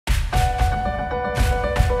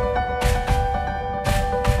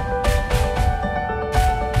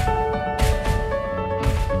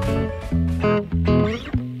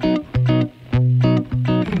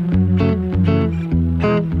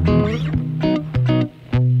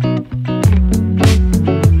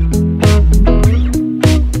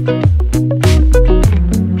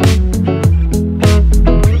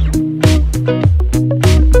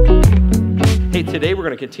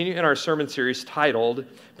continue in our sermon series titled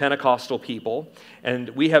Pentecostal People, and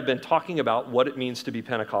we have been talking about what it means to be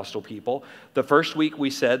Pentecostal people. The first week we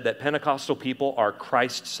said that Pentecostal people are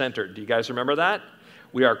Christ-centered. Do you guys remember that?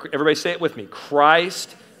 We are, everybody say it with me,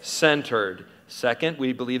 Christ-centered. Second,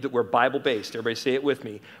 we believe that we're Bible-based. Everybody say it with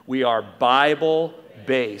me. We are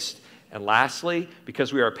Bible-based. And lastly,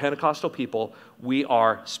 because we are a Pentecostal people, we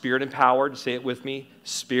are Spirit-empowered. Say it with me,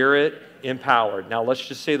 Spirit-empowered. Now let's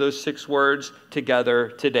just say those 6 words together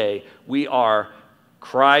today. We are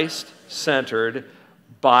Christ-centered,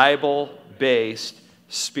 Bible-based,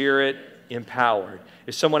 Spirit-empowered.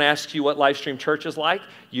 If someone asks you what Livestream Church is like,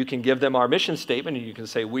 you can give them our mission statement, and you can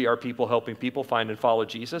say, we are people helping people find and follow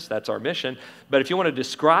Jesus. That's our mission. But if you want to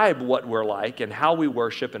describe what we're like and how we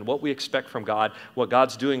worship and what we expect from God, what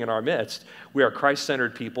God's doing in our midst, we are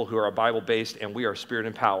Christ-centered people who are Bible-based, and we are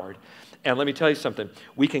Spirit-empowered. And let me tell you something.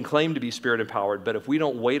 We can claim to be Spirit-empowered, but if we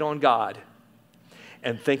don't wait on God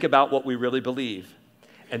and think about what we really believe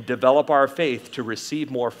and develop our faith to receive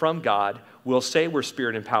more from God, we'll say we're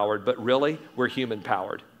Spirit-empowered, but really, we're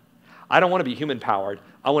human-powered. I don't want to be human-powered.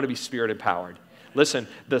 I want to be Spirit-empowered. Listen,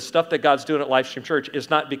 the stuff that God's doing at Livestream Church is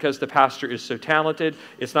not because the pastor is so talented.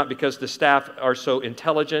 It's not because the staff are so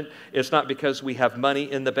intelligent. It's not because we have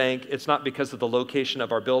money in the bank. It's not because of the location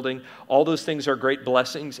of our building. All those things are great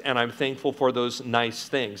blessings, and I'm thankful for those nice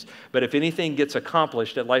things. But if anything gets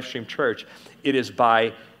accomplished at Livestream Church, it is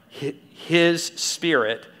by His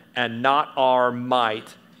Spirit and not our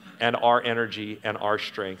might and our energy and our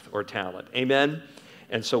strength or talent. Amen?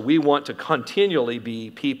 And so we want to continually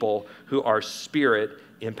be people who are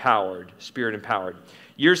Spirit-empowered. Spirit-empowered.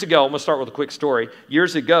 Years ago, I'm going to start with a quick story.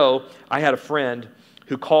 Years ago, I had a friend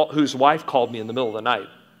whose wife called me in the middle of the night.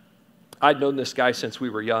 I'd known this guy since we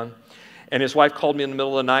were young, and his wife called me in the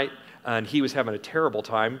middle of the night, and he was having a terrible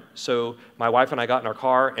time. So my wife and I got in our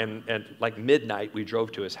car, and like midnight, we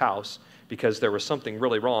drove to his house because there was something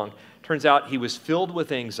really wrong. Turns out he was filled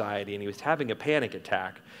with anxiety, and he was having a panic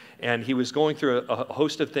attack. And he was going through a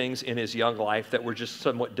host of things in his young life that were just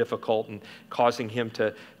somewhat difficult and causing him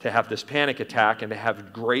to have this panic attack and to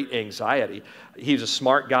have great anxiety. He's a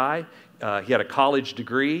smart guy. He had a college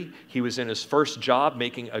degree. He was in his first job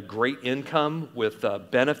making a great income with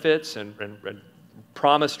benefits and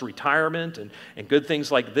promised retirement and good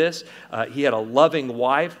things like this. He had a loving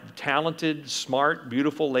wife, talented, smart,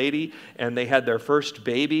 beautiful lady, and they had their first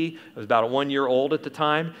baby. It was about 1 year old at the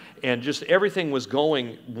time, and just everything was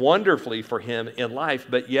going wonderfully for him in life,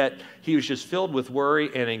 but yet he was just filled with worry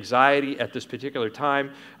and anxiety at this particular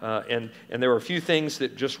time, and there were a few things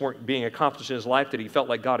that just weren't being accomplished in his life that he felt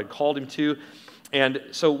like God had called him to. And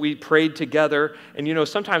so we prayed together, and you know,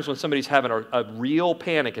 sometimes when somebody's having a real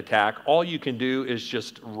panic attack, all you can do is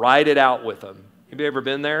just ride it out with them. Have you ever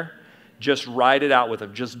been there? Just ride it out with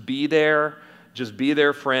them. Just be their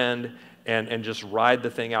friend, and just ride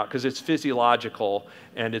the thing out, because it's physiological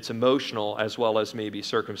and it's emotional as well as maybe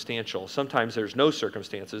circumstantial. Sometimes there's no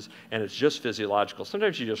circumstances and it's just physiological.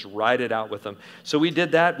 Sometimes you just ride it out with them. So we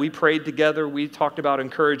did that. We prayed together. We talked about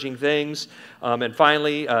encouraging things. And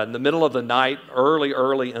finally, in the middle of the night,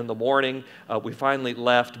 early in the morning, we finally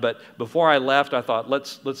left. But before I left, I thought,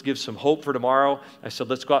 let's give some hope for tomorrow. I said,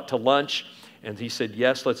 let's go out to lunch. And he said,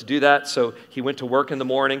 yes, let's do that. So he went to work in the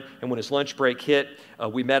morning, and when his lunch break hit,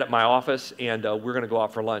 we met at my office, and we're going to go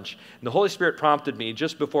out for lunch. And the Holy Spirit prompted me,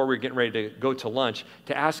 just before we were getting ready to go to lunch,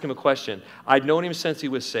 to ask him a question. I'd known him since he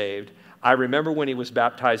was saved. I remember when he was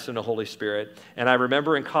baptized in the Holy Spirit, and I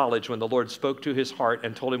remember in college when the Lord spoke to his heart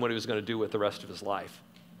and told him what he was going to do with the rest of his life.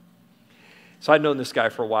 So I'd known this guy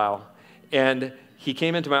for a while, and he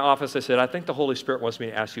came into my office. I said, I think the Holy Spirit wants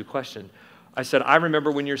me to ask you a question. I said, I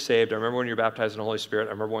remember when you're saved. I remember when you're baptized in the Holy Spirit.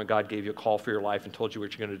 I remember when God gave you a call for your life and told you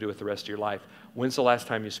what you're going to do with the rest of your life. When's the last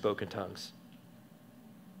time you spoke in tongues?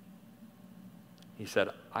 He said,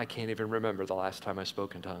 I can't even remember the last time I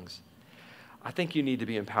spoke in tongues. I think you need to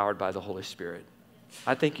be empowered by the Holy Spirit.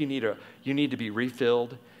 I think you need to be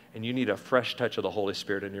refilled, and you need a fresh touch of the Holy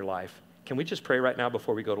Spirit in your life. Can we just pray right now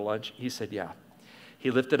before we go to lunch? He said, yeah.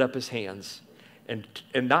 He lifted up his hands, and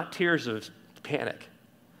not tears of panic,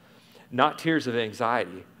 not tears of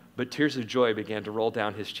anxiety, but tears of joy began to roll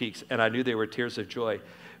down his cheeks. And I knew they were tears of joy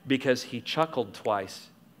because he chuckled twice.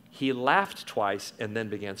 He laughed twice and then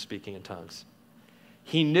began speaking in tongues.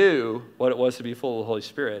 He knew what it was to be full of the Holy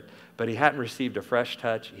Spirit, but he hadn't received a fresh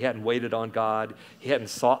touch. He hadn't waited on God. He hadn't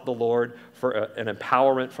sought the Lord for an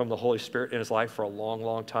empowerment from the Holy Spirit in his life for a long,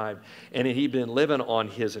 long time. And he'd been living on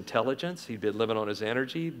his intelligence. He'd been living on his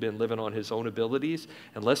energy. He'd been living on his own abilities.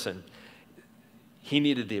 And listen, he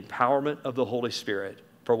needed the empowerment of the Holy Spirit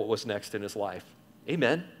for what was next in his life.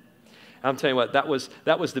 Amen. I'm telling you what, that was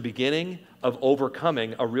the beginning of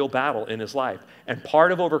overcoming a real battle in his life. And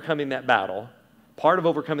part of overcoming that battle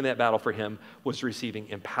for him was receiving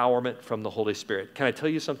empowerment from the Holy Spirit. Can I tell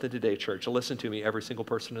you something today, church? Listen to me, every single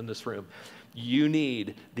person in this room. You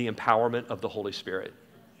need the empowerment of the Holy Spirit.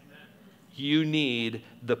 You need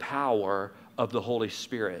the power of the Holy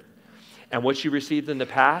Spirit. And what you received in the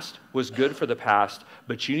past was good for the past,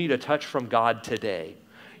 but you need a touch from God today.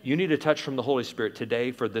 You need a touch from the Holy Spirit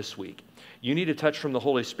today for this week. You need a touch from the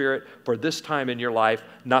Holy Spirit for this time in your life,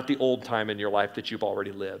 not the old time in your life that you've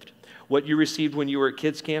already lived. What you received when you were at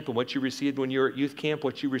kids camp and what you received when you were at youth camp,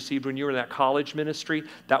 what you received when you were in that college ministry,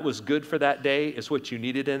 that was good for that day, is what you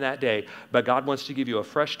needed in that day. But God wants to give you a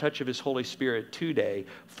fresh touch of his Holy Spirit today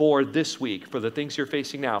for this week, for the things you're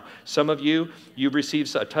facing now. Some of you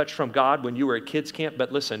received a touch from God when you were at kids camp,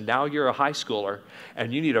 but listen, now you're a high schooler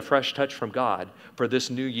and you need a fresh touch from God for this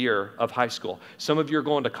new year of high school. Some of you are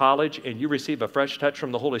going to college and you receive a fresh touch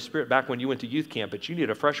from the Holy Spirit back when you went to youth camp, but you need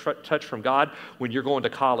a fresh touch from God when you're going to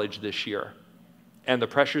college this year and the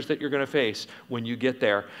pressures that you're going to face when you get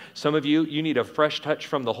there. Some of you need a fresh touch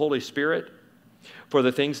from the Holy Spirit for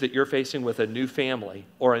the things that you're facing with a new family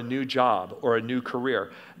or a new job or a new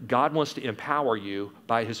career. God wants to empower you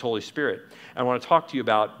by his Holy Spirit. I want to talk to you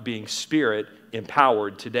about being Spirit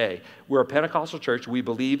empowered today. We're a Pentecostal church. We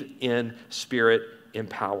believe in Spirit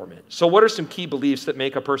empowerment. So what are some key beliefs that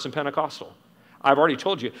make a person Pentecostal? I've already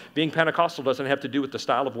told you, being Pentecostal doesn't have to do with the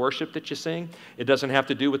style of worship that you sing. It doesn't have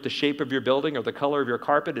to do with the shape of your building or the color of your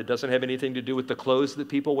carpet. It doesn't have anything to do with the clothes that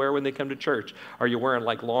people wear when they come to church. Are you wearing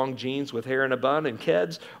like long jeans with hair in a bun and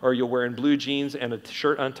kids? Or are you wearing blue jeans and a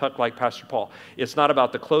shirt untucked like Pastor Paul? It's not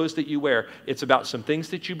about the clothes that you wear. It's about some things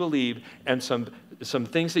that you believe and some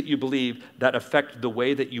things that you believe that affect the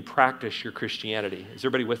way that you practice your Christianity. Is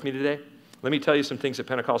everybody with me today? Let me tell you some things that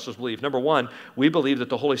Pentecostals believe. Number one, we believe that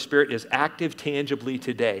the Holy Spirit is active tangibly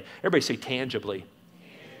today. Everybody say tangibly.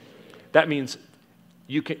 That means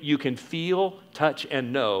you can feel, touch,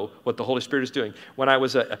 and know what the Holy Spirit is doing. When I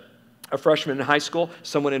was a freshman in high school,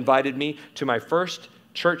 someone invited me to my first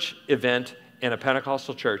church event in a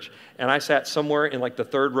Pentecostal church. And I sat somewhere in like the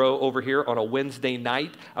third row over here on a Wednesday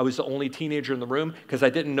night. I was the only teenager in the room because I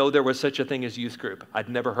didn't know there was such a thing as youth group. I'd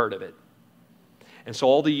never heard of it. And so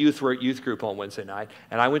all the youth were at youth group on Wednesday night,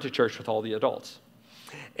 and I went to church with all the adults.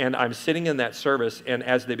 And I'm sitting in that service, and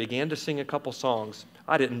as they began to sing a couple songs,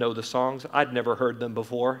 I didn't know the songs. I'd never heard them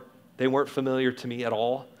before. They weren't familiar to me at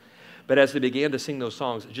all. But as they began to sing those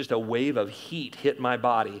songs, just a wave of heat hit my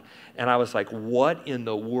body. And I was like, what in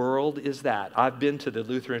the world is that? I've been to the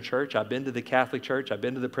Lutheran church. I've been to the Catholic church. I've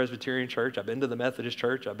been to the Presbyterian church. I've been to the Methodist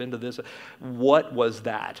church. I've been to this. What was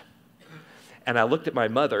that? And I looked at my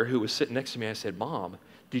mother, who was sitting next to me. I said, Mom,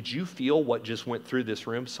 did you feel what just went through this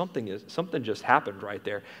room? Something just happened right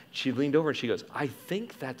there. She leaned over and she goes, I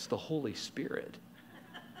think that's the Holy Spirit.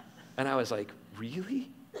 And I was like,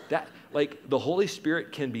 really? That, like, the Holy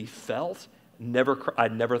Spirit can be felt? I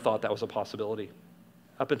never thought that was a possibility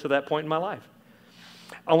up until that point in my life.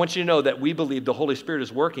 I want you to know that we believe the Holy Spirit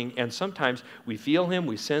is working, and sometimes we feel him,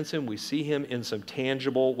 we sense him, we see him in some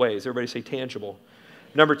tangible ways. Everybody say tangible.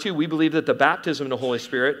 Number two, we believe that the baptism in the Holy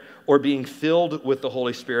Spirit, or being filled with the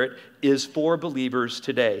Holy Spirit, is for believers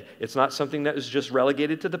today. It's not something that is just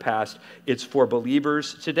relegated to the past. It's for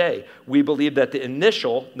believers today. We believe that the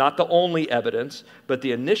initial, not the only evidence, but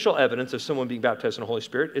the initial evidence of someone being baptized in the Holy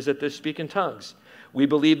Spirit is that they speak in tongues. We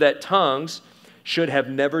believe that tongues should have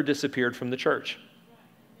never disappeared from the church.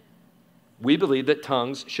 We believe that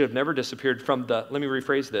tongues should have never disappeared from let me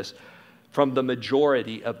rephrase this, from the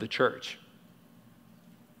majority of the church,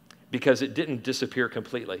 because it didn't disappear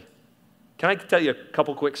completely. Can I tell you a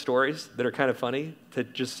couple quick stories that are kind of funny to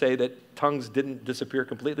just say that tongues didn't disappear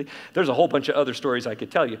completely? There's a whole bunch of other stories I could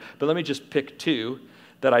tell you, but let me just pick two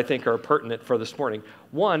that I think are pertinent for this morning.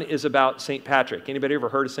 One is about St. Patrick. Anybody ever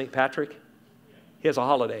heard of St. Patrick? He has a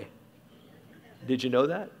holiday. Did you know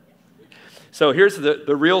that? So here's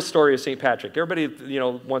the real story of St. Patrick. Everybody,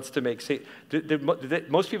 wants to make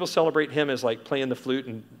most people celebrate him as like playing the flute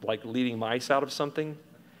and like leading mice out of something.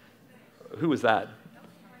 Who was that?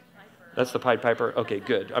 That's the Pied Piper? Okay,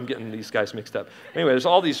 good. I'm getting these guys mixed up. Anyway, there's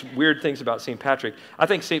all these weird things about St. Patrick. I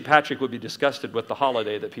think St. Patrick would be disgusted with the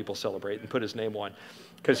holiday that people celebrate and put his name on.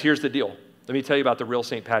 Because here's the deal. Let me tell you about the real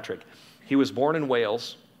St. Patrick. He was born in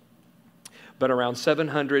Wales, but around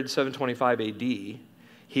 700, 725 AD,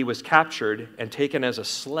 he was captured and taken as a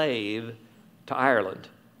slave to Ireland.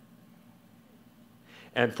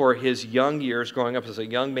 And for his young years, growing up as a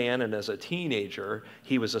young man and as a teenager,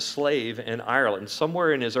 he was a slave in Ireland.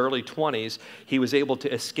 Somewhere in his early 20s, he was able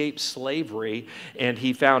to escape slavery, and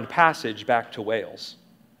he found passage back to Wales.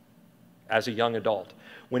 as a young adult.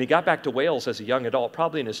 When he got back to Wales as a young adult,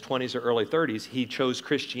 probably in his 20s or early 30s, he chose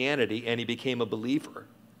Christianity and he became a believer.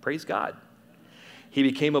 Praise God. He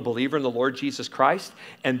became a believer in the Lord Jesus Christ,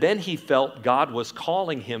 and then he felt God was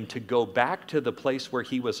calling him to go back to the place where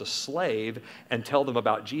he was a slave and tell them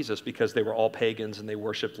about Jesus, because they were all pagans and they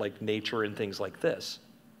worshiped like nature and things like this.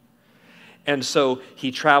 And so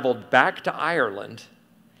he traveled back to Ireland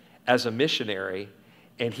as a missionary,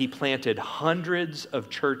 and he planted hundreds of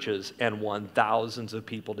churches and won thousands of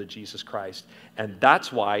people to Jesus Christ. And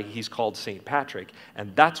that's why he's called St. Patrick.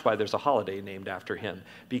 And that's why there's a holiday named after him,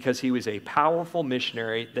 because he was a powerful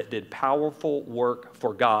missionary that did powerful work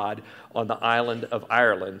for God on the island of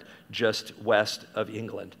Ireland, just west of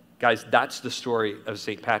England. Guys, that's the story of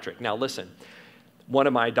St. Patrick. Now listen, one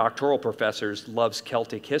of my doctoral professors loves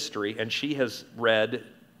Celtic history, and she has read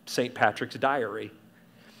St. Patrick's diary.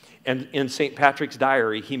 And in St. Patrick's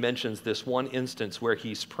diary, he mentions this one instance where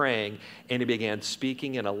he's praying and he began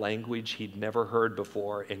speaking in a language he'd never heard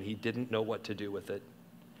before, and he didn't know what to do with it.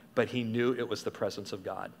 But he knew it was the presence of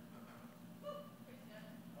God.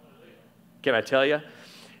 Can I tell you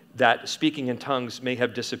that speaking in tongues may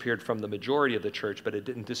have disappeared from the majority of the church, but it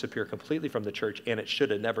didn't disappear completely from the church, and it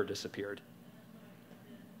should have never disappeared.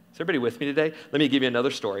 Is everybody with me today? Let me give you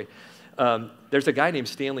another story. There's a guy named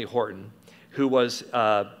Stanley Horton who was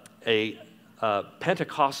a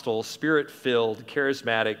Pentecostal, spirit-filled,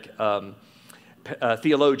 charismatic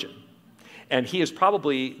theologian. And he is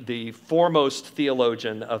probably the foremost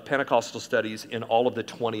theologian of Pentecostal studies in all of the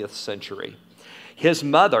 20th century. His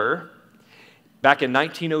mother, back in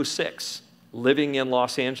 1906, living in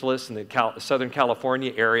Los Angeles in the Southern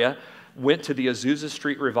California area, went to the Azusa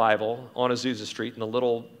Street revival on Azusa Street in a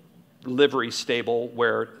little livery stable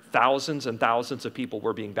where thousands and thousands of people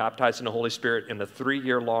were being baptized in the Holy Spirit in a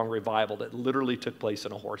 3-year-long revival that literally took place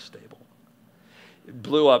in a horse stable. It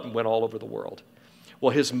blew up and went all over the world.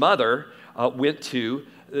 Well, his mother went to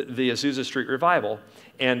the Azusa Street revival,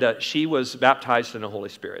 and she was baptized in the Holy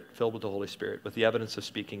Spirit, filled with the Holy Spirit, with the evidence of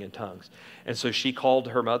speaking in tongues. And so she called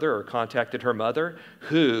her mother, or contacted her mother,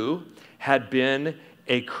 who had been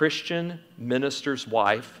a Christian minister's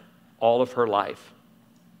wife all of her life,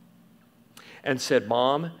 and said,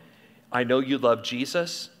 "Mom, I know you love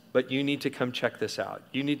Jesus, but you need to come check this out.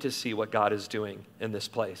 You need to see what God is doing in this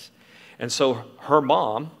place." And so her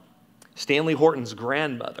mom, Stanley Horton's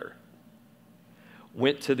grandmother,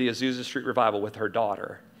 went to the Azusa Street revival with her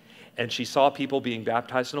daughter, and she saw people being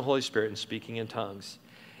baptized in the Holy Spirit and speaking in tongues.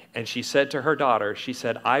 And she said to her daughter, she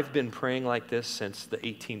said, "I've been praying like this since the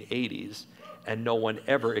 1880s, and no one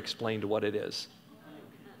ever explained what it is."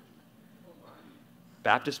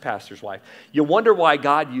 Baptist pastor's wife. You wonder why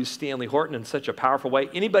God used Stanley Horton in such a powerful way.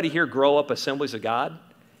 Anybody here grow up Assemblies of God?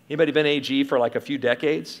 Anybody been AG for like a few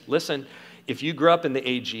decades? Listen, if you grew up in the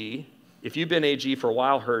AG, if you've been AG for a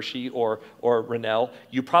while, Hershey or Rennell,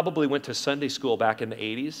 you probably went to Sunday school back in the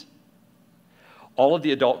 80s. All of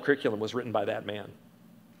the adult curriculum was written by that man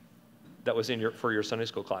that was for your Sunday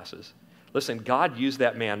school classes. Listen, God used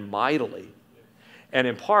that man mightily. And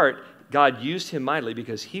in part, God used him mightily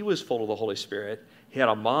because he was full of the Holy Spirit. He had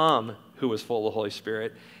a mom who was full of the Holy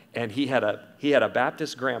Spirit, and he had a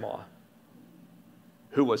Baptist grandma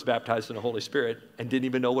who was baptized in the Holy Spirit and didn't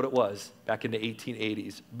even know what it was back in the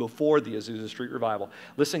 1880s, before the Azusa Street revival.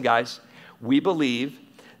 Listen, guys, we believe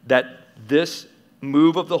that this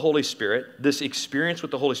move of the Holy Spirit, this experience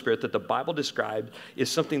with the Holy Spirit that the Bible described, is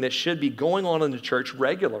something that should be going on in the church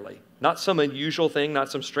regularly. Not some unusual thing, not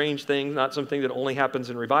some strange thing, not something that only happens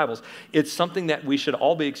in revivals. It's something that we should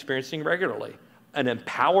all be experiencing regularly. An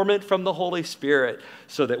empowerment from the Holy Spirit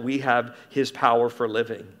so that we have his power for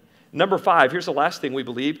living. Number 5, here's the last thing we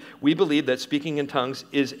believe. We believe that speaking in tongues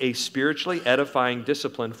is a spiritually edifying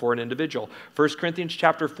discipline for an individual. 1 Corinthians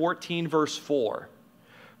chapter 14, verse 4.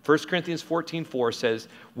 1 Corinthians 14:4 says,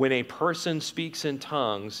 when a person speaks in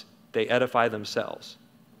tongues, they edify themselves.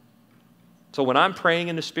 So when I'm praying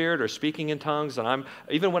in the Spirit or speaking in tongues, and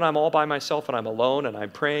even when I'm all by myself and I'm alone and I'm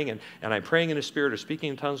praying and I'm praying in the Spirit or speaking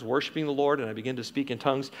in tongues, worshiping the Lord, and I begin to speak in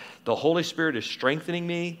tongues, the Holy Spirit is strengthening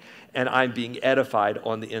me and I'm being edified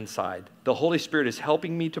on the inside. The Holy Spirit is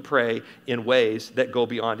helping me to pray in ways that go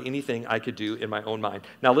beyond anything I could do in my own mind.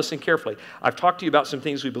 Now listen carefully. I've talked to you about some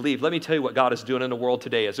things we believe. Let me tell you what God is doing in the world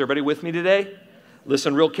today. Is everybody with me today?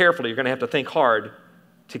 Listen real carefully. You're going to have to think hard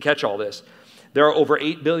to catch all this. There are over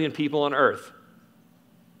 8 billion people on earth.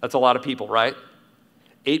 That's a lot of people, right?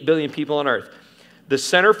 8 billion people on earth. The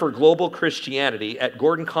Center for Global Christianity at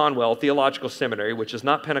Gordon Conwell Theological Seminary, which is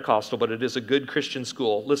not Pentecostal, but it is a good Christian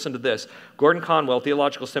school. Listen to this. Gordon Conwell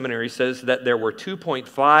Theological Seminary says that there were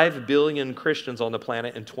 2.5 billion Christians on the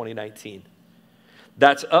planet in 2019.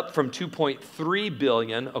 That's up from 2.3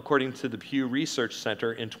 billion, according to the Pew Research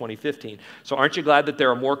Center in 2015. So aren't you glad that there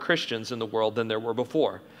are more Christians in the world than there were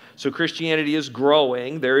before? So Christianity is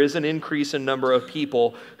growing. There is an increase in number of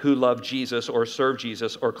people who love Jesus or serve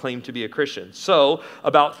Jesus or claim to be a Christian. So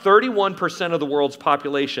about 31% of the world's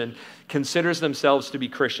population considers themselves to be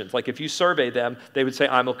Christians. Like if you survey them, they would say,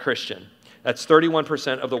 I'm a Christian. That's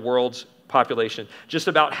 31% of the world's population. Just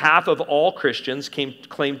about half of all Christians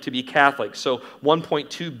claim to be Catholic. So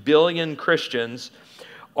 1.2 billion Christians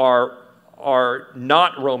are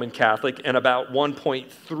not Roman Catholic, and about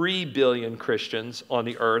 1.3 billion Christians on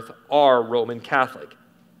the earth are Roman Catholic.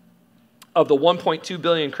 Of the 1.2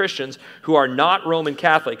 billion Christians who are not Roman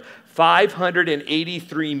Catholic,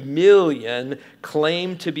 583 million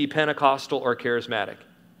claim to be Pentecostal or charismatic.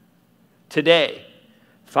 Today,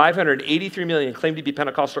 583 million claim to be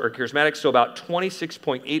Pentecostal or charismatic, so about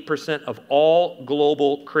 26.8% of all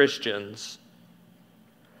global Christians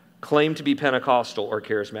claim to be Pentecostal or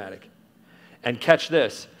charismatic. And catch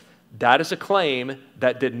this, that is a claim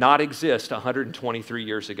that did not exist 123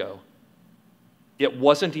 years ago. It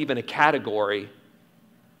wasn't even a category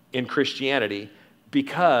in Christianity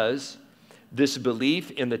because this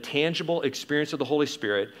belief in the tangible experience of the Holy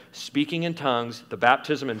Spirit, speaking in tongues, the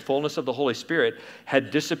baptism and fullness of the Holy Spirit,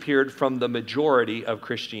 had disappeared from the majority of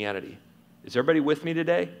Christianity. Is everybody with me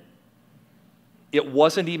today? It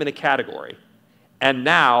wasn't even a category. And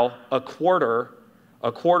now a quarter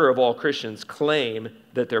of all Christians claim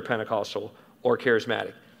that they're Pentecostal or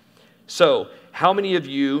charismatic. So, how many of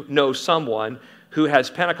you know someone who has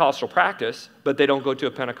Pentecostal practice, but they don't go to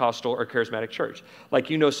a Pentecostal or charismatic church? Like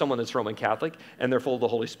you know someone that's Roman Catholic, and they're full of the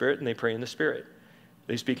Holy Spirit, and they pray in the Spirit.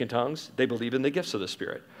 They speak in tongues. They believe in the gifts of the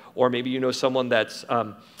Spirit. Or maybe you know someone that's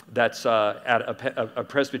at a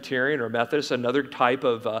Presbyterian or Methodist, another type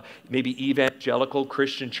of maybe evangelical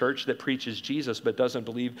Christian church that preaches Jesus but doesn't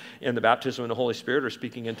believe in the baptism of the Holy Spirit or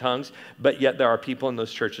speaking in tongues. But yet there are people in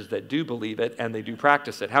those churches that do believe it and they do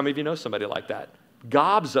practice it. How many of you know somebody like that?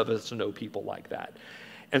 Gobs of us know people like that.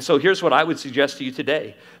 And so here's what I would suggest to you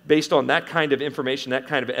today. Based on that kind of information, that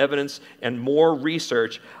kind of evidence, and more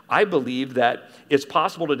research, I believe that it's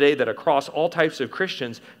possible today that across all types of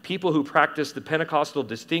Christians, people who practice the Pentecostal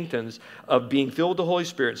distinctions of being filled with the Holy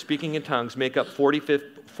Spirit, speaking in tongues, make up 40 to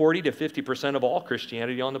 50% of all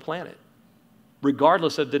Christianity on the planet,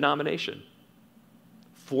 regardless of denomination.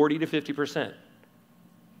 40 to 50%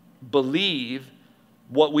 believe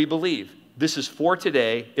what we believe. This is for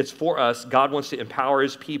today. It's for us. God wants to empower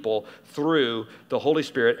his people through the Holy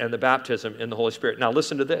Spirit and the baptism in the Holy Spirit. Now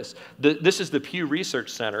listen to this. This is the Pew Research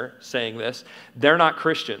Center saying this. They're not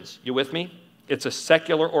Christians. You with me? It's a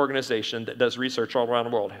secular organization that does research all around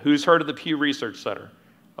the world. Who's heard of the Pew Research Center?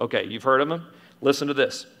 Okay, you've heard of them? Listen to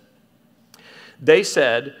this. They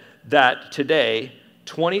said that today,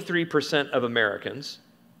 23% of Americans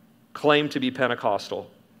claim to be Pentecostal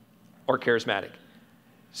or charismatic.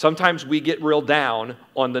 Sometimes we get real down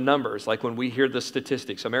on the numbers, like when we hear the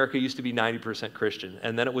statistics. America used to be 90% Christian,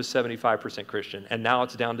 and then it was 75% Christian, and now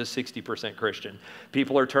it's down to 60% Christian.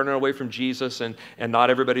 People are turning away from Jesus, and not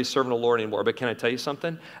everybody's serving the Lord anymore. But can I tell you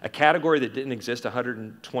something? A category that didn't exist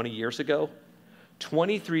 120 years ago,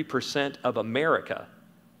 23% of America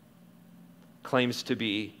claims to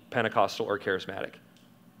be Pentecostal or charismatic.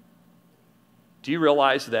 Do you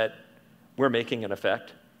realize that we're making an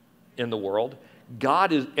effect in the world?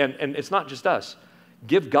 God is, and it's not just us.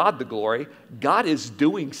 Give God the glory. God is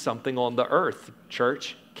doing something on the earth,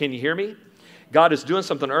 church. Can you hear me? God is doing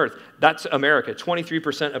something on earth. That's America.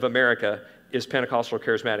 23% of America is Pentecostal or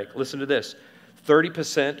charismatic. Listen to this.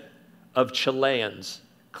 30% of Chileans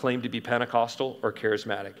claim to be Pentecostal or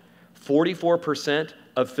charismatic. 44%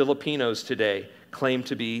 of Filipinos today claim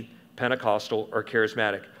to be Pentecostal or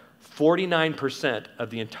charismatic. 49% of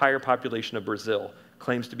the entire population of Brazil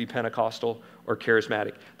claims to be Pentecostal or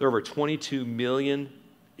charismatic. There are over 22 million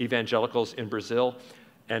evangelicals in Brazil,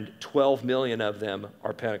 and 12 million of them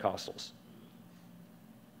are Pentecostals.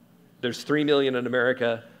 There's 3 million in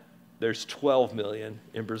America. There's 12 million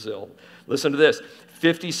in Brazil. Listen to this.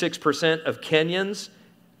 56% of Kenyans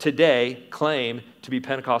today claim to be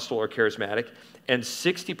Pentecostal or charismatic, and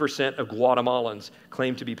 60% of Guatemalans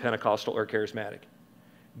claim to be Pentecostal or charismatic.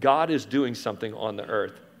 God is doing something on the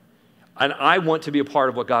earth. And I want to be a part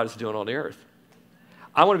of what God is doing on the earth.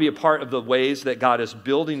 I want to be a part of the ways that God is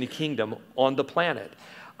building the kingdom on the planet.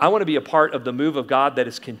 I want to be a part of the move of God that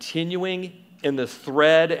is continuing in the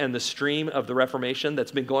thread and the stream of the Reformation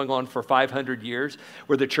that's been going on for 500 years,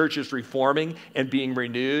 where the church is reforming and being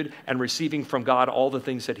renewed and receiving from God all the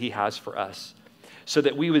things that he has for us. so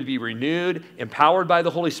that we would be renewed, empowered by the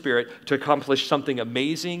Holy Spirit to accomplish something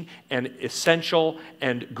amazing and essential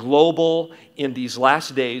and global in these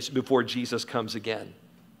last days before Jesus comes again.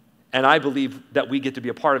 And I believe that we get to be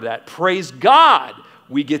a part of that. Praise God,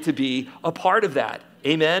 we get to be a part of that.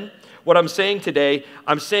 Amen? What I'm saying today,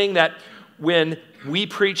 I'm saying that when we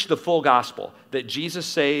preach the full gospel, that Jesus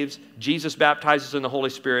saves, Jesus baptizes in the Holy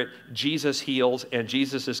Spirit, Jesus heals, and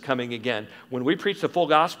Jesus is coming again. When we preach the full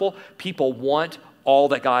gospel, people want all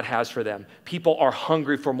that God has for them. People are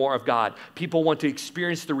hungry for more of God. People want to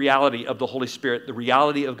experience the reality of the Holy Spirit, the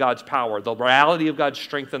reality of God's power, the reality of God's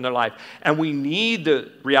strength in their life. And we need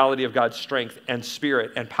the reality of God's strength and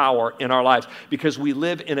spirit and power in our lives because we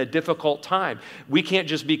live in a difficult time. We can't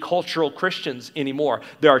just be cultural Christians anymore.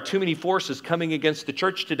 There are too many forces coming against the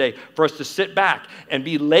church today for us to sit back and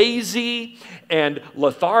be lazy and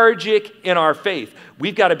lethargic in our faith.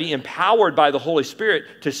 We've got to be empowered by the Holy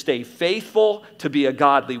Spirit to stay faithful, to be a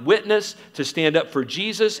godly witness, to stand up for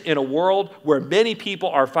Jesus in a world where many people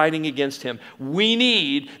are fighting against him. We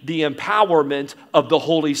need the empowerment of the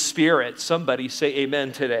Holy Spirit. Somebody say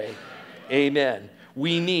amen today. Amen.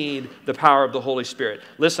 We need the power of the Holy Spirit.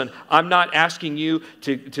 Listen, I'm not asking you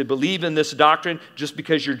to believe in this doctrine just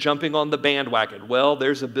because you're jumping on the bandwagon. Well,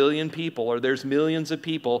 there's a billion people or there's millions of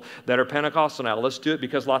people that are Pentecostal now. Let's do it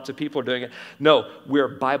because lots of people are doing it. No, we're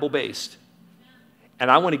Bible-based. And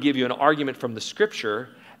I want to give you an argument from the Scripture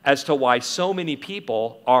as to why so many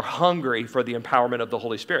people are hungry for the empowerment of the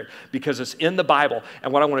Holy Spirit, because it's in the Bible.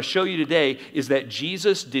 And what I want to show you today is that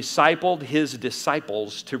Jesus discipled his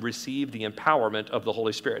disciples to receive the empowerment of the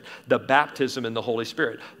Holy Spirit, the baptism in the Holy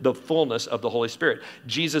Spirit, the fullness of the Holy Spirit.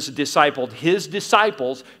 Jesus discipled his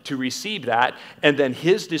disciples to receive that, and then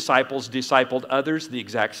his disciples discipled others the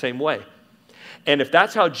exact same way. And if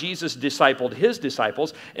that's how Jesus discipled his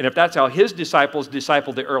disciples, and if that's how his disciples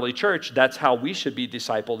discipled the early church, that's how we should be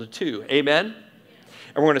discipled too. Amen?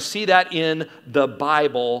 And we're going to see that in the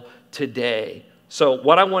Bible today. So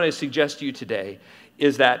what I want to suggest to you today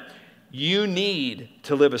is that you need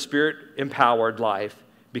to live a Spirit-empowered life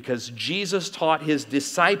because Jesus taught his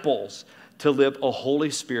disciples to live a Holy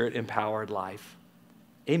Spirit-empowered life.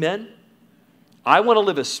 Amen? I want to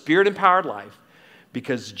live a Spirit-empowered life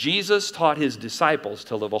because Jesus taught his disciples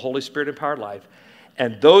to live a Holy Spirit-empowered life,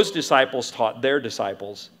 and those disciples taught their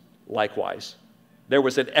disciples likewise. There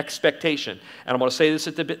was an expectation, and I'm going to say this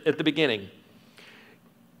at the beginning.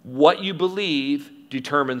 What you believe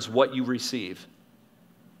determines what you receive.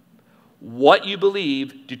 What you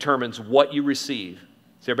believe determines what you receive.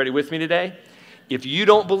 Is everybody with me today? If you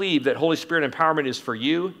don't believe that Holy Spirit empowerment is for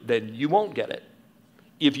you, then you won't get it.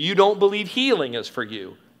 If you don't believe healing is for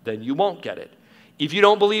you, then you won't get it. If you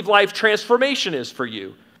don't believe life transformation is for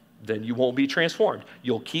you, then you won't be transformed.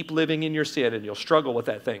 You'll keep living in your sin and you'll struggle with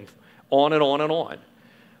that thing on and on and on.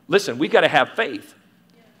 Listen, we've got to have faith.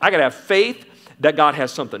 I got to have faith that God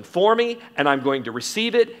has something for me and I'm going to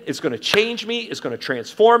receive it. It's going to change me. It's going to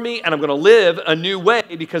transform me and I'm going to live a new way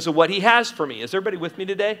because of what he has for me. Is everybody with me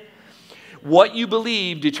today? What you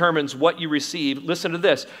believe determines what you receive. Listen to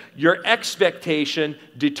this. Your expectation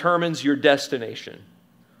determines your destination.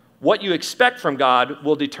 What you expect from God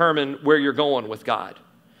will determine where you're going with God.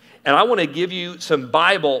 And I want to give you some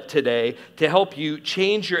Bible today to help you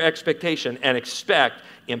change your expectation and expect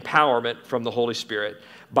empowerment from the Holy Spirit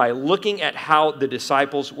by looking at how the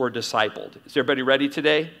disciples were discipled. Is everybody ready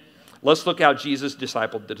today? Let's look how Jesus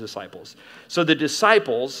discipled the disciples. So the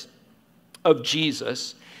disciples of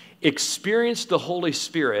Jesus experienced the Holy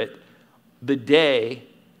Spirit the day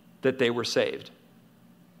that they were saved.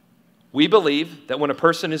 We believe that when a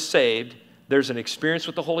person is saved, there's an experience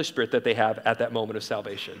with the Holy Spirit that they have at that moment of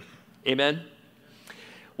salvation. Amen?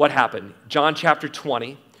 What happened? John chapter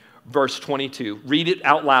 20, verse 22. Read it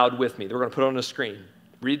out loud with me. We're going to put it on the screen.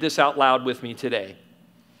 Read this out loud with me today.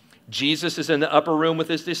 Jesus is in the upper room with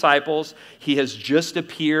his disciples. He has just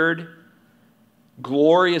appeared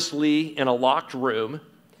gloriously in a locked room.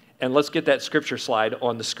 And let's get that scripture slide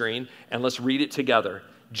on the screen and let's read it together.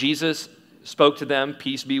 Jesus spoke to them,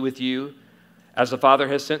 peace be with you. As the Father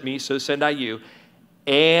has sent me, so send I you.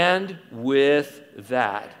 And with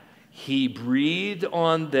that, he breathed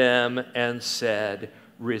on them and said,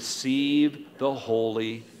 receive the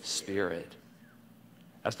Holy Spirit.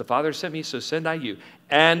 As the Father sent me, so send I you.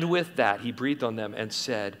 And with that, he breathed on them and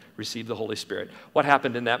said, receive the Holy Spirit. What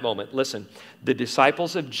happened in that moment? Listen, the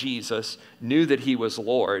disciples of Jesus knew that he was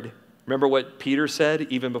Lord. Remember what Peter said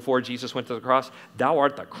even before Jesus went to the cross? Thou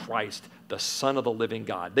art the Christ, the Son of the living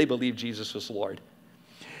God. They believed Jesus was Lord.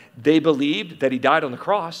 They believed that he died on the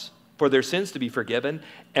cross for their sins to be forgiven.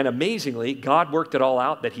 And amazingly, God worked it all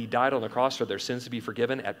out that he died on the cross for their sins to be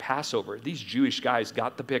forgiven at Passover. These Jewish guys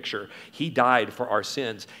got the picture. He died for our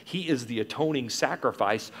sins. He is the atoning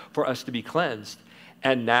sacrifice for us to be cleansed.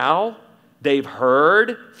 And now they've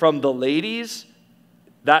heard from the ladies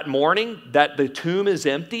that morning that the tomb is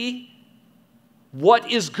empty. What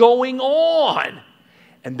is going on?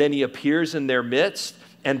 And then he appears in their midst,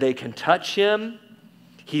 and they can touch him.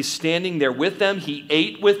 He's standing there with them. He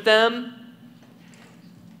ate with them.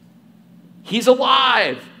 He's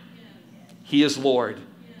alive. He is Lord.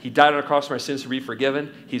 He died on a cross for our sins to be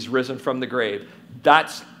forgiven. He's risen from the grave.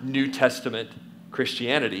 That's New Testament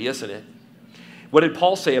Christianity, isn't it? What did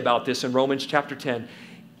Paul say about this in Romans chapter 10?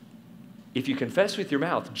 If you confess with your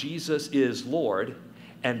mouth Jesus is Lord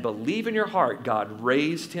and believe in your heart God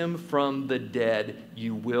raised him from the dead,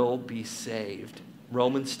 you will be saved.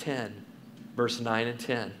 Romans 10, verse 9 and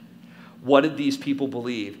 10. What did these people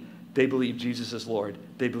believe? They believe Jesus is Lord.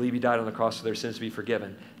 They believe he died on the cross for their sins to be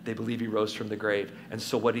forgiven. They believe he rose from the grave. And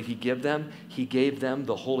so what did he give them? He gave them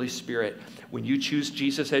the Holy Spirit. When you choose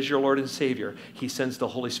Jesus as your Lord and Savior, he sends the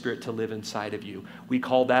Holy Spirit to live inside of you. We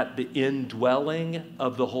call that the indwelling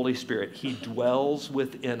of the Holy Spirit. He dwells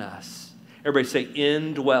within us. Everybody say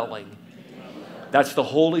indwelling. That's the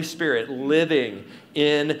Holy Spirit living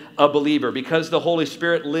in a believer. Because the Holy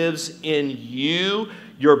Spirit lives in you,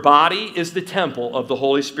 your body is the temple of the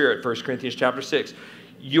Holy Spirit, 1 Corinthians chapter 6.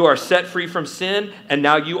 You are set free from sin, and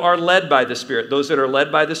now you are led by the Spirit. Those that are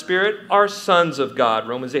led by the Spirit are sons of God,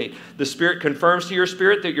 Romans 8. The Spirit confirms to your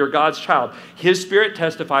spirit that you're God's child. His Spirit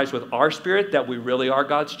testifies with our spirit that we really are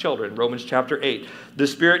God's children, Romans chapter 8. The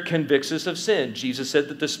Spirit convicts us of sin. Jesus said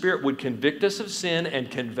that the Spirit would convict us of sin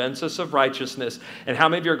and convince us of righteousness. And how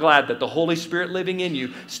many of you are glad that the Holy Spirit living in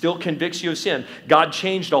you still convicts you of sin? God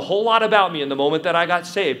changed a whole lot about me in the moment that I got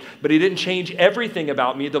saved, but he didn't change everything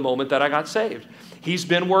about me the moment that I got saved. He's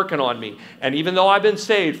been working on me. And even though I've been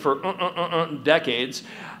saved for decades,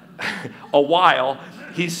 a while,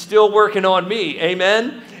 he's still working on me.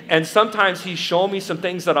 Amen? And sometimes he's shown me some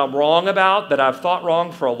things that I'm wrong about, that I've thought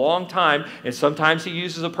wrong for a long time. And sometimes he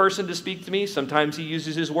uses a person to speak to me. Sometimes he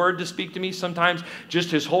uses his word to speak to me. Sometimes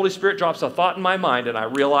just his Holy Spirit drops a thought in my mind, and I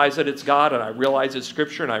realize that it's God, and I realize it's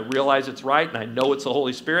Scripture, and I realize it's right, and I know it's the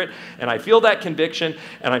Holy Spirit. And I feel that conviction,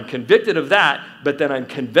 and I'm convicted of that, but then I'm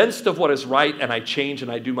convinced of what is right, and I change,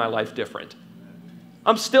 and I do my life different.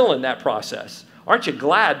 I'm still in that process. Aren't you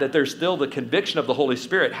glad that there's still the conviction of the Holy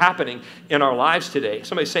Spirit happening in our lives today?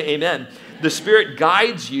 Somebody say amen. The Spirit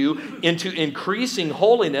guides you into increasing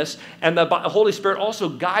holiness, and the Holy Spirit also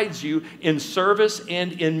guides you in service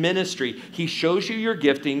and in ministry. He shows you your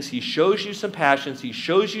giftings. He shows you some passions. He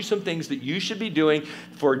shows you some things that you should be doing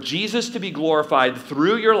for Jesus to be glorified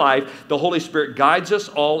through your life. The Holy Spirit guides us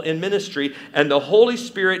all in ministry, and the Holy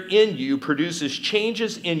Spirit in you produces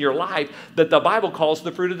changes in your life that the Bible calls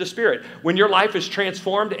the fruit of the Spirit. When your life is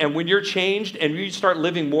transformed and when you're changed and you start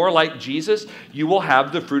living more like Jesus, you will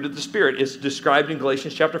have the fruit of the Spirit. It's described in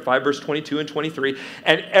Galatians chapter 5, verse 22 and 23.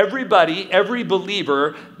 And everybody, every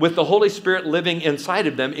believer with the Holy Spirit living inside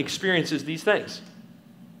of them experiences these things.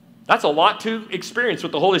 That's a lot to experience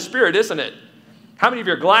with the Holy Spirit, isn't it? How many of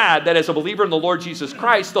you are glad that as a believer in the Lord Jesus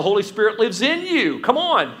Christ, the Holy Spirit lives in you? Come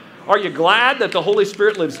on. Are you glad that the Holy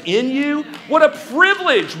Spirit lives in you? What a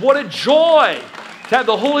privilege. What a joy to have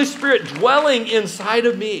the Holy Spirit dwelling inside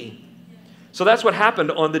of me. So that's what happened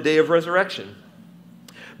on the day of resurrection.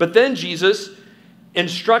 But then Jesus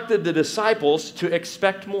instructed the disciples to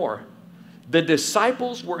expect more. The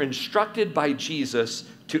disciples were instructed by Jesus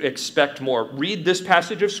to expect more. Read this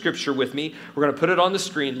passage of Scripture with me. We're going to put it on the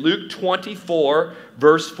screen. Luke 24,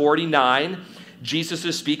 verse 49. Jesus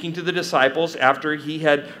is speaking to the disciples after he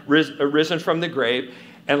had risen from the grave.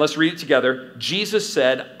 And let's read it together. Jesus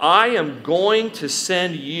said, I am going to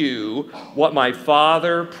send you what my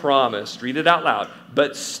Father promised. Read it out loud.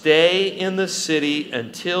 But stay in the city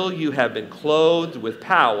until you have been clothed with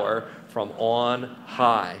power from on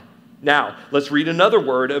high. Now, let's read another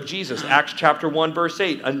word of Jesus. Acts chapter 1, verse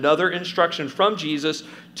 8. Another instruction from Jesus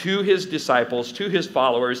to his disciples, to his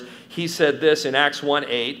followers. He said this in Acts 1,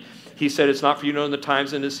 8. He said, it's not for you to know the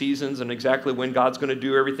times and the seasons and exactly when God's going to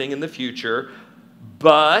do everything in the future,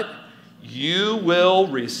 but you will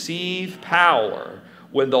receive power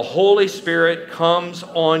when the Holy Spirit comes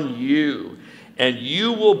on you, and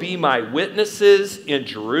you will be my witnesses in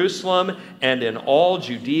Jerusalem and in all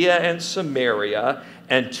Judea and Samaria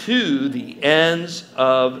and to the ends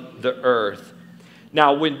of the earth.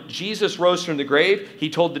 Now, when Jesus rose from the grave, he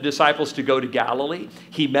told the disciples to go to Galilee.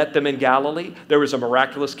 He met them in Galilee. There was a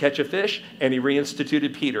miraculous catch of fish, and he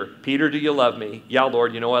reinstituted Peter. Peter, do you love me? Yeah,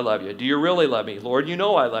 Lord, you know I love you. Do you really love me? Lord, you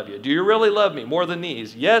know I love you. Do you really love me more than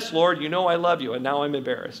these? Yes, Lord, you know I love you, and now I'm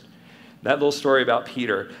embarrassed. That little story about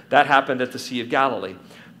Peter, that happened at the Sea of Galilee.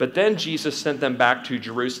 But then Jesus sent them back to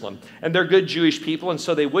Jerusalem. And they're good Jewish people, and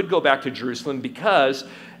so they would go back to Jerusalem because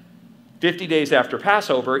 50 days after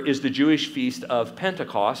Passover is the Jewish feast of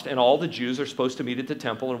Pentecost, and all the Jews are supposed to meet at the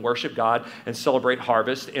temple and worship God and celebrate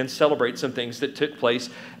harvest and celebrate some things that took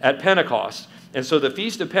place at Pentecost. And so the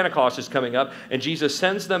Feast of Pentecost is coming up, and Jesus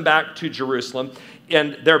sends them back to Jerusalem,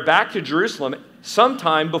 and they're back to Jerusalem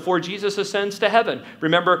sometime before Jesus ascends to heaven.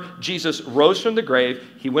 Remember, Jesus rose from the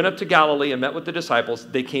grave, he went up to Galilee and met with the disciples,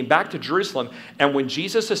 they came back to Jerusalem, and when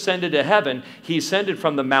Jesus ascended to heaven, he ascended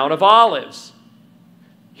from the Mount of Olives.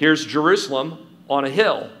 Here's Jerusalem on a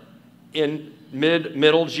hill in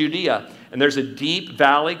middle Judea. And there's a deep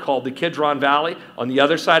valley called the Kidron Valley. On the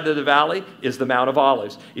other side of the valley is the Mount of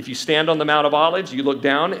Olives. If you stand on the Mount of Olives, you look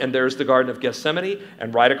down and there's the Garden of Gethsemane.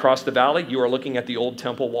 And right across the valley, you are looking at the old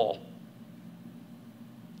temple wall.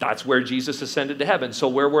 That's where Jesus ascended to heaven. So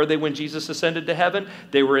where were they when Jesus ascended to heaven?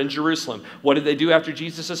 They were in Jerusalem. What did they do after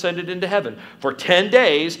Jesus ascended into heaven? For 10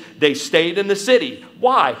 days, they stayed in the city.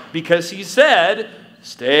 Why? Because he said,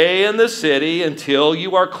 stay in the city until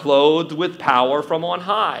you are clothed with power from on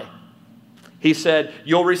high. He said,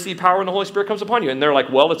 you'll receive power when the Holy Spirit comes upon you. And they're like,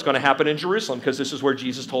 well, it's going to happen in Jerusalem because this is where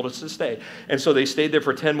Jesus told us to stay. And so they stayed there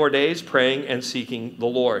for 10 more days praying and seeking the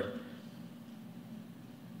Lord.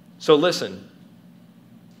 So listen,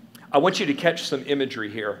 I want you to catch some imagery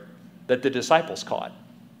here that the disciples caught.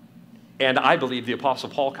 And I believe the Apostle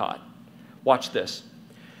Paul caught. Watch this.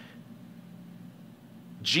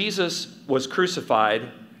 Jesus was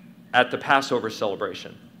crucified at the Passover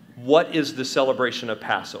celebration. What is the celebration of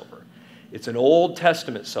Passover? It's an Old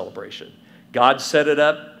Testament celebration. God set it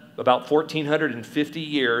up about 1,450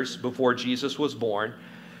 years before Jesus was born.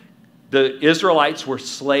 The Israelites were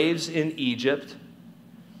slaves in Egypt.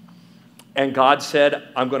 And God said,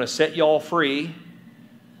 I'm going to set you all free,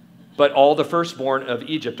 but all the firstborn of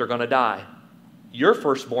Egypt are going to die. Your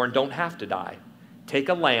firstborn don't have to die. Take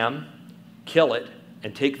a lamb, kill it,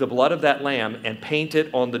 and take the blood of that lamb and paint it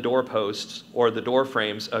on the doorposts or the door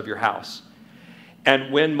frames of your house.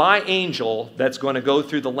 And when my angel that's going to go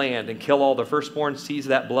through the land and kill all the firstborn sees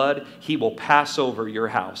that blood, he will pass over your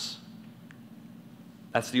house.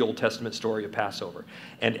 That's the Old Testament story of Passover.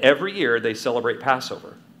 And every year they celebrate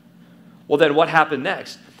Passover. Well, then what happened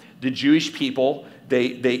next? The Jewish people, they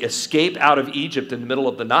escape out of Egypt in the middle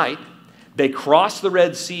of the night. They cross the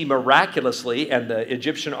Red Sea miraculously, and the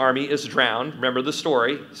Egyptian army is drowned. Remember the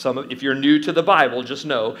story. If you're new to the Bible, just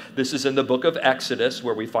know this is in the book of Exodus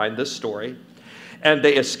where we find this story. And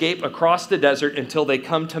they escape across the desert until they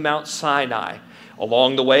come to Mount Sinai.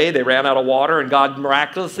 Along the way, they ran out of water, and God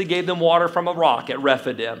miraculously gave them water from a rock at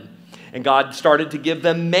Rephidim. And God started to give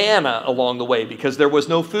them manna along the way because there was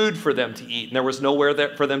no food for them to eat. And there was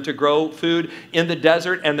nowhere for them to grow food in the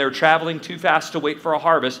desert. And they're traveling too fast to wait for a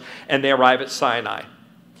harvest. And they arrive at Sinai.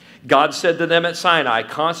 God said to them at Sinai,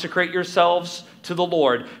 consecrate yourselves to the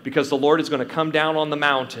Lord because the Lord is going to come down on the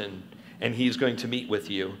mountain and he's going to meet with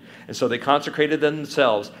you. And so they consecrated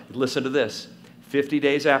themselves. Listen to this. 50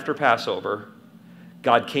 days after Passover,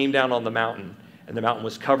 God came down on the mountain. And the mountain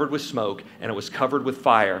was covered with smoke, and it was covered with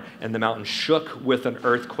fire, and the mountain shook with an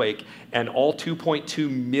earthquake, and all 2.2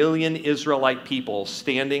 million Israelite people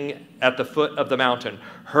standing at the foot of the mountain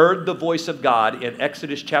heard the voice of God in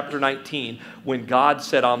Exodus chapter 19 when God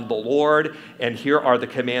said, I'm the Lord, and here are the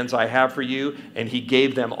commands I have for you, and he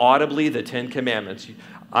gave them audibly the 10 commandments.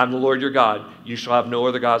 I'm the Lord your God. You shall have no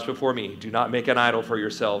other gods before me. Do not make an idol for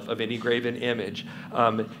yourself of any graven image.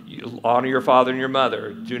 Honor your father and your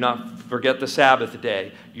mother. Do not forget the Sabbath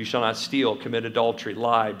day. You shall not steal, commit adultery,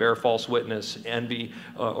 lie, bear false witness, envy,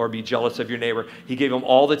 or be jealous of your neighbor. He gave them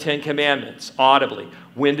all the 10 commandments audibly.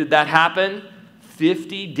 When did that happen?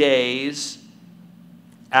 50 days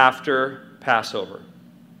after Passover.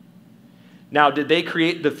 Now, did they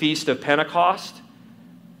create the Feast of Pentecost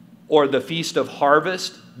or the Feast of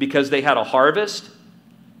Harvest because they had a harvest?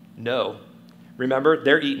 No. Remember,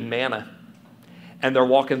 they're eating manna and they're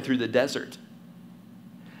walking through the desert.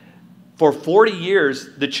 For 40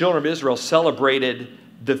 years, the children of Israel celebrated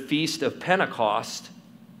the Feast of Pentecost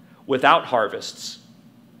without harvests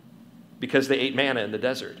because they ate manna in the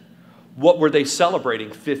desert. What were they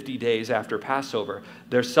celebrating 50 days after Passover?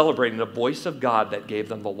 They're celebrating the voice of God that gave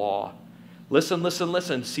them the law. Listen, listen,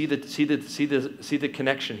 listen. See the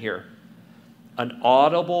connection here. an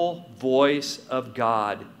audible voice of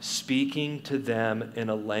God speaking to them in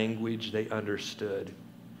a language they understood,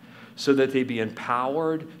 so that they be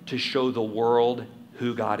empowered to show the world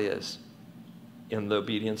who God is in the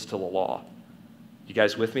obedience to the law. You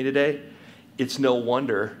guys with me today? It's no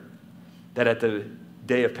wonder that at the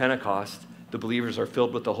day of Pentecost, the believers are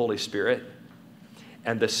filled with the Holy Spirit,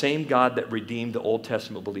 and the same God that redeemed the Old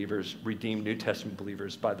Testament believers redeemed New Testament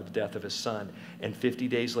believers by the death of his Son. And 50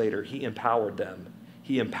 days later, he empowered them.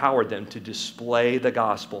 He empowered them to display the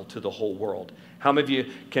gospel to the whole world. How many of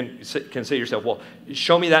you can say to yourself, well,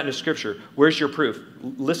 show me that in the Scripture. Where's your proof?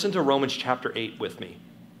 Listen to Romans chapter 8 with me.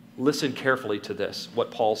 Listen carefully to this, what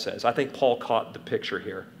Paul says. I think Paul caught the picture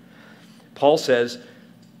here. Paul says,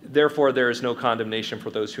 therefore there is no condemnation for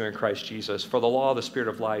those who are in Christ Jesus, for the law of the Spirit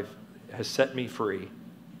of life has set me free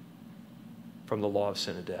from the law of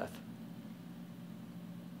sin and death.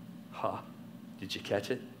 Did you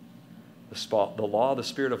catch it? The law of the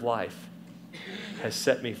Spirit of life has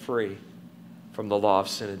set me free from the law of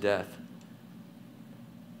sin and death.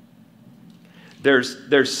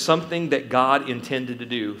 There's something that God intended to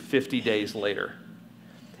do 50 days later.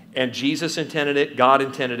 And Jesus intended it, God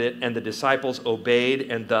intended it, and the disciples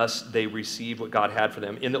obeyed, and thus they received what God had for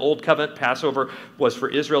them. In the Old Covenant, Passover was for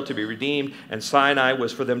Israel to be redeemed, and Sinai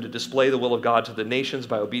was for them to display the will of God to the nations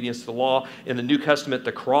by obedience to the law. In the New Testament,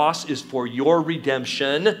 the cross is for your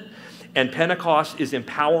redemption, and Pentecost is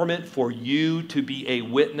empowerment for you to be a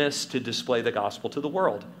witness to display the gospel to the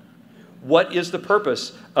world. What is the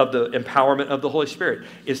purpose of the empowerment of the Holy Spirit?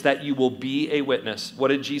 Is that you will be a witness. What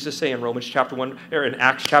did Jesus say in Romans chapter 1, or in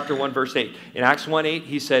Acts chapter 1, verse 8? In Acts 1:8,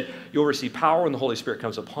 he said, you'll receive power when the Holy Spirit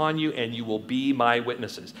comes upon you, and you will be my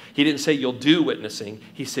witnesses. He didn't say you'll do witnessing.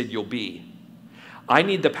 He said you'll be. I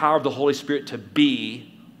need the power of the Holy Spirit to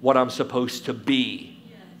be what I'm supposed to be.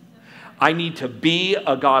 I need to be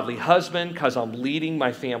a godly husband because I'm leading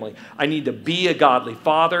my family. I need to be a godly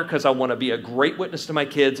father because I want to be a great witness to my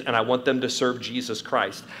kids and I want them to serve Jesus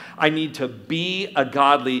Christ. I need to be a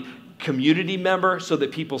godly community member so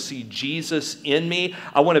that people see Jesus in me.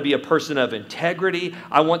 I want to be a person of integrity.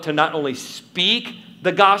 I want to not only speak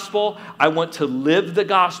the gospel, I want to live the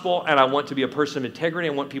gospel, and I want to be a person of integrity.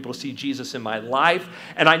 I want people to see Jesus in my life.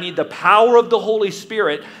 And I need the power of the Holy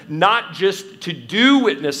Spirit, not just to do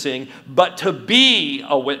witnessing, but to be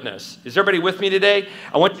a witness. Is everybody with me today?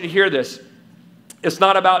 I want you to hear this. It's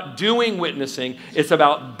not about doing witnessing. It's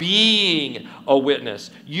about being a witness.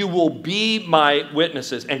 You will be my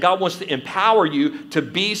witnesses. And God wants to empower you to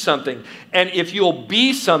be something. And if you'll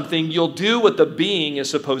be something, you'll do what the being is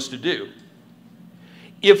supposed to do.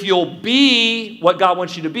 If you'll be what God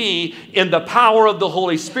wants you to be in the power of the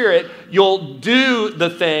Holy Spirit, you'll do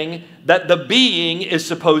the thing that the being is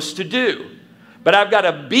supposed to do. But I've got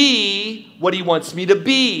to be what he wants me to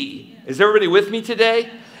be. Is everybody with me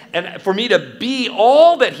today? And for me to be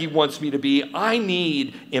all that he wants me to be, I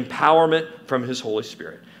need empowerment from his Holy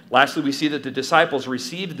Spirit. Lastly, we see that the disciples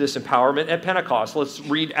received this empowerment at Pentecost. Let's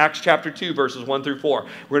read Acts chapter 2, verses 1 through 4.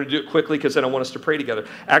 We're going to do it quickly because then I want us to pray together.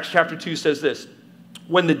 Acts chapter 2 says this.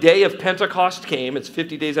 When the day of Pentecost came, it's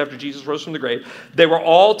 50 days after Jesus rose from the grave, they were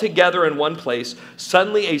all together in one place.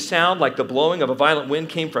 Suddenly a sound like the blowing of a violent wind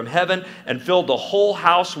came from heaven and filled the whole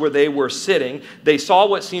house where they were sitting. They saw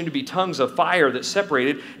what seemed to be tongues of fire that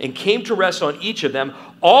separated and came to rest on each of them.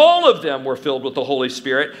 All of them were filled with the Holy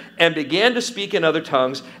Spirit and began to speak in other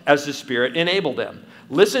tongues as the Spirit enabled them.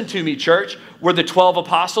 Listen to me, church. Were the 12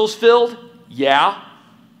 apostles filled? Yeah.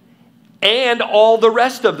 And all the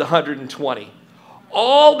rest of the 120.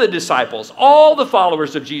 All the disciples, all the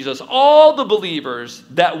followers of Jesus, all the believers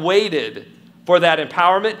that waited for that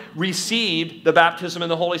empowerment received the baptism in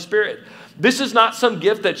the Holy Spirit. This is not some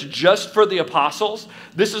gift that's just for the apostles.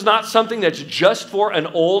 This is not something that's just for an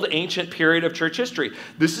old ancient period of church history.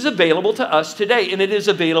 This is available to us today, and it is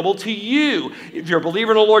available to you. If you're a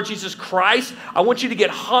believer in the Lord Jesus Christ, I want you to get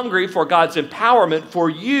hungry for God's empowerment for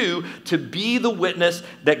you to be the witness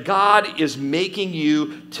that God is making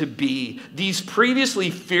you to be. These previously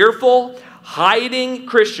fearful, hiding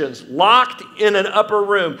Christians locked in an upper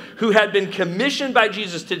room who had been commissioned by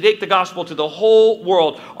Jesus to take the gospel to the whole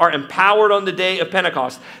world are empowered on the day of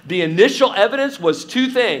Pentecost. The initial evidence was two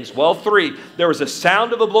things. Well, three. There was a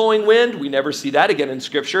sound of a blowing wind. We never see that again in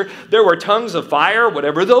Scripture. There were tongues of fire,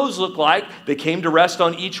 whatever those look like. They came to rest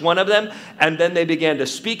on each one of them. And then they began to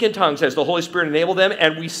speak in tongues as the Holy Spirit enabled them.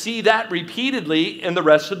 And we see that repeatedly in the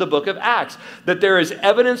rest of the book of Acts. That there is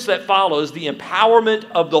evidence that follows the empowerment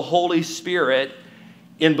of the Holy Spirit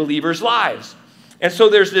in believers' lives. And so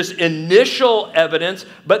there's this initial evidence,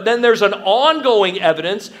 but then there's an ongoing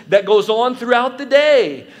evidence that goes on throughout the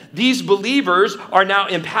day. These believers are now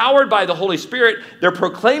empowered by the Holy Spirit. They're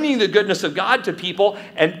proclaiming the goodness of God to people,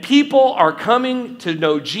 and people are coming to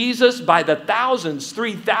know Jesus by the thousands.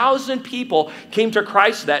 3,000 people came to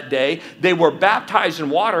Christ that day. They were baptized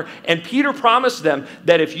in water, and Peter promised them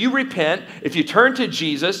that if you repent, if you turn to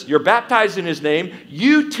Jesus, you're baptized in his name,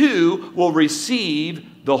 you too will receive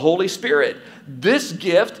the Holy Spirit. This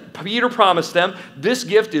gift, Peter promised them, this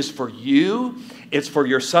gift is for you. It's for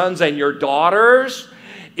your sons and your daughters.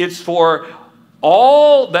 It's for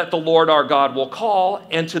all that the Lord our God will call,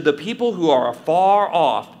 and to the people who are afar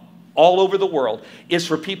off, all over the world. It's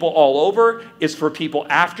for people all over. It's for people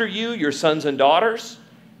after you, your sons and daughters.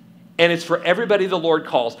 And it's for everybody the Lord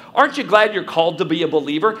calls. Aren't you glad you're called to be a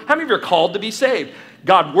believer? How many of you are called to be saved?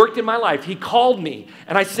 God worked in my life. He called me.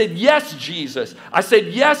 And I said, yes, Jesus. I said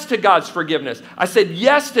yes to God's forgiveness. I said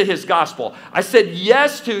yes to his gospel. I said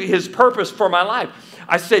yes to his purpose for my life.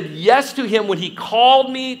 I said yes to him when he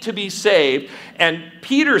called me to be saved. And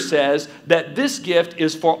Peter says that this gift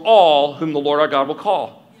is for all whom the Lord our God will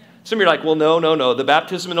call. Some of you are like, well, no. The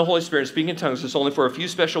baptism in the Holy Spirit and speaking in tongues is only for a few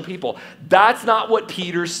special people. That's not what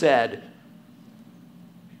Peter said.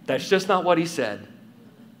 That's just not what he said.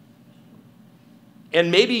 And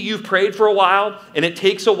maybe you've prayed for a while, and it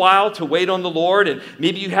takes a while to wait on the Lord, and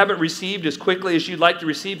maybe you haven't received as quickly as you'd like to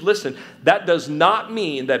receive. Listen, that does not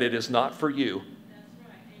mean that it is not for you. That's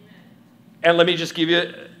right. Amen. And let me just give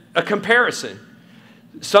you a comparison.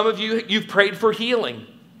 Some of you, you've prayed for healing,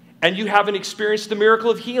 and you haven't experienced the miracle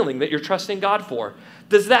of healing that you're trusting God for.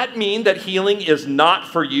 Does that mean that healing is not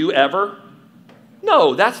for you ever?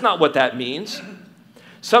 No, that's not what that means.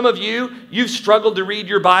 Some of you, you've struggled to read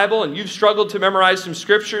your Bible, and you've struggled to memorize some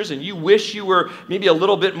scriptures, and you wish you were maybe a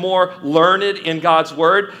little bit more learned in God's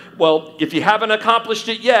word. Well, if you haven't accomplished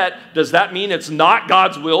it yet, does that mean it's not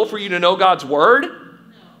God's will for you to know God's word?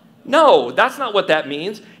 No, that's not what that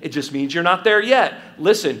means. It just means you're not there yet.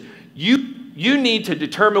 Listen, you need to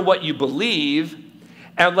determine what you believe,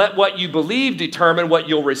 and let what you believe determine what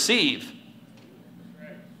you'll receive.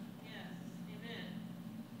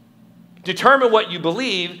 Determine what you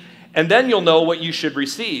believe, and then you'll know what you should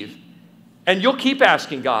receive. And you'll keep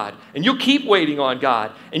asking God, and you'll keep waiting on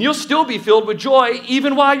God, and you'll still be filled with joy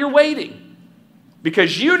even while you're waiting.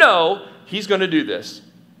 Because you know he's going to do this.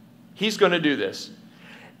 He's going to do this.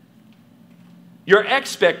 Your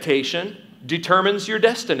expectation determines your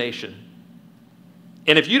destination.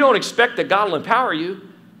 And if you don't expect that God will empower you,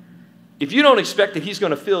 if you don't expect that he's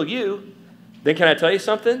going to fill you, then can I tell you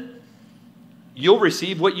something? You'll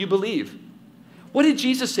receive what you believe. What did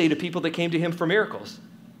Jesus say to people that came to him for miracles?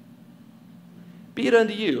 Be it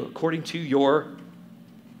unto you according to your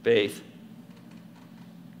faith.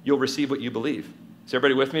 You'll receive what you believe. Is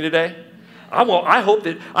everybody with me today? I hope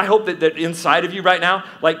that inside of you right now,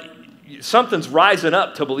 like something's rising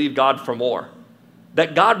up to believe God for more.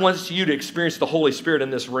 That God wants you to experience the Holy Spirit in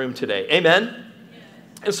this room today. Amen?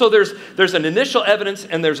 And so there's an initial evidence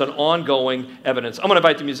and there's an ongoing evidence. I'm going to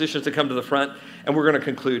invite the musicians to come to the front, and we're going to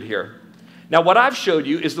conclude here. Now, what I've showed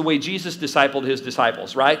you is the way Jesus discipled his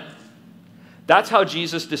disciples, right? That's how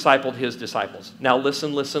Jesus discipled his disciples. Now,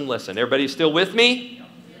 listen. Everybody still with me?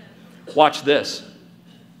 Watch this.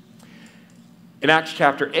 In Acts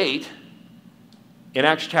chapter 8,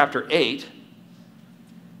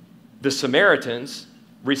 the Samaritans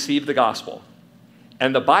received the gospel.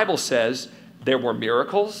 And the Bible says there were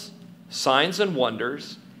miracles, signs and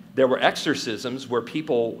wonders. There were exorcisms where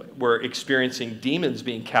people were experiencing demons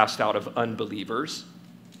being cast out of unbelievers.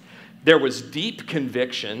 There was deep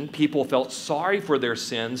conviction. People felt sorry for their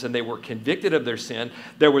sins and they were convicted of their sin.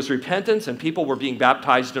 There was repentance and people were being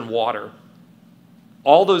baptized in water.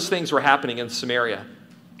 All those things were happening in Samaria.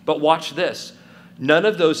 But watch this. None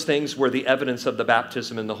of those things were the evidence of the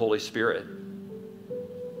baptism in the Holy Spirit.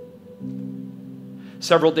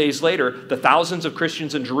 Several days later, the thousands of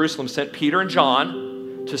Christians in Jerusalem sent Peter and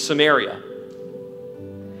John to Samaria.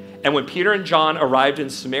 And when Peter and John arrived in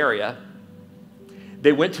Samaria,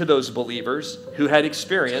 they went to those believers who had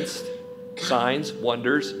experienced signs,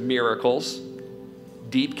 wonders, miracles,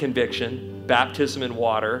 deep conviction, baptism in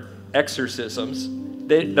water, exorcisms.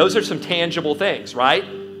 Those are some tangible things, right?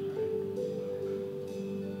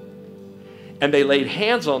 And they laid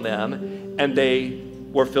hands on them, and they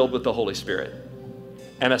were filled with the Holy Spirit.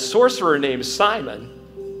 And a sorcerer named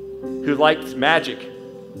Simon, who liked magic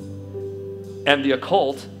and the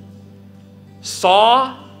occult,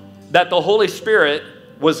 saw that the Holy Spirit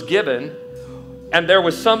was given, and there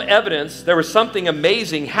was some evidence, there was something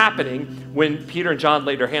amazing happening when Peter and John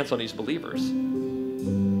laid their hands on these believers.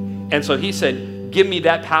 And so he said, Give me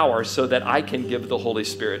that power so that I can give the Holy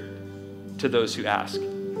Spirit to those who ask.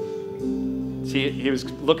 See, he was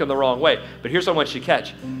looking the wrong way. But here's what I want you to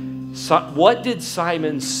catch. So, what did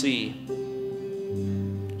Simon see?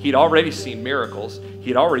 He'd already seen miracles.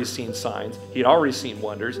 He'd already seen signs. He'd already seen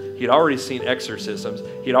wonders. He'd already seen exorcisms.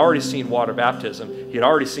 He'd already seen water baptism. He'd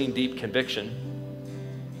already seen deep conviction.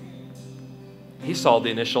 He saw the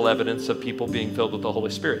initial evidence of people being filled with the Holy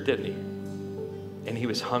Spirit, didn't he? And he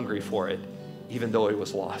was hungry for it, even though he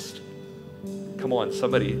was lost. Come on,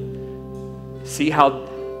 somebody. See how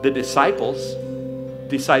the disciples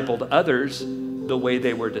discipled others the way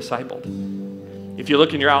they were discipled. If you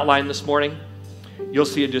look in your outline this morning, you'll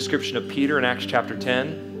see a description of Peter in Acts chapter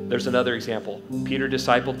 10. There's another example. Peter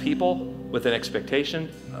discipled people with an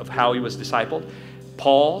expectation of how he was discipled.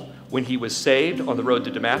 Paul, when he was saved on the road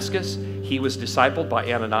to Damascus, he was discipled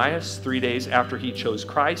by Ananias 3 days after he chose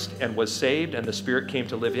Christ and was saved, and the Spirit came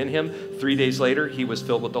to live in him. 3 days later, he was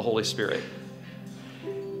filled with the Holy Spirit.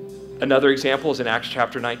 Another example is in Acts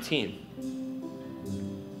chapter 19,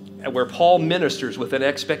 where Paul ministers with an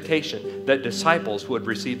expectation that disciples would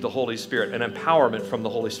receive the Holy Spirit, an empowerment from the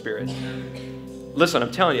Holy Spirit. Listen,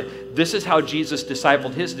 I'm telling you, this is how Jesus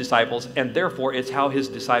discipled his disciples, and therefore it's how his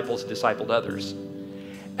disciples discipled others.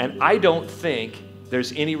 And I don't think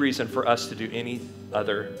there's any reason for us to do any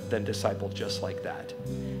other than disciple just like that.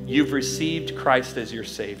 You've received Christ as your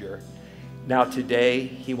Savior. Now today,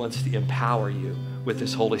 he wants to empower you with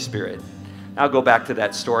his Holy Spirit. I'll go back to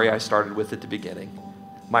that story I started with at the beginning.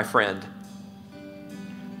 My friend,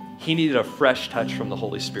 he needed a fresh touch from the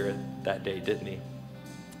Holy Spirit that day, didn't he?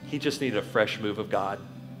 He just needed a fresh move of God.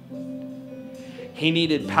 He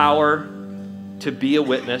needed power to be a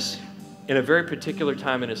witness in a very particular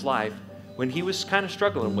time in his life when he was kind of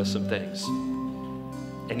struggling with some things.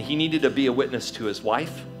 And he needed to be a witness to his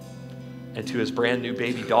wife and to his brand new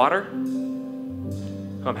baby daughter,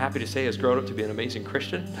 who I'm happy to say has grown up to be an amazing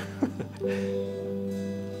Christian.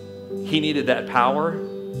 He needed that power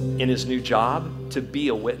in his new job to be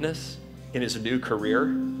a witness in his new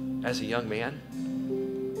career as a young man.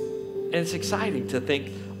 And it's exciting to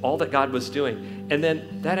think all that God was doing. And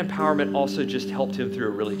then that empowerment also just helped him through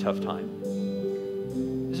a really tough time.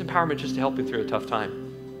 His empowerment just helped him through a tough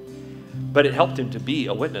time. But it helped him to be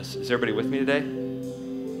a witness. Is everybody with me today?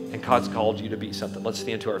 And God's called you to be something. Let's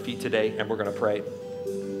stand to our feet today and we're going to pray.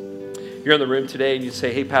 You're in the room today and you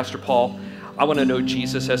say, hey, Pastor Paul, I want to know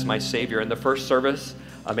Jesus as my Savior. In the first service,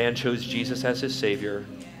 a man chose Jesus as his Savior.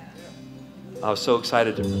 I was so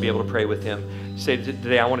excited to be able to pray with him. Say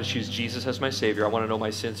today, I want to choose Jesus as my Savior. I want to know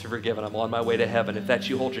my sins are forgiven. I'm on my way to heaven. If that's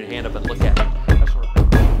you, hold your hand up and look at me.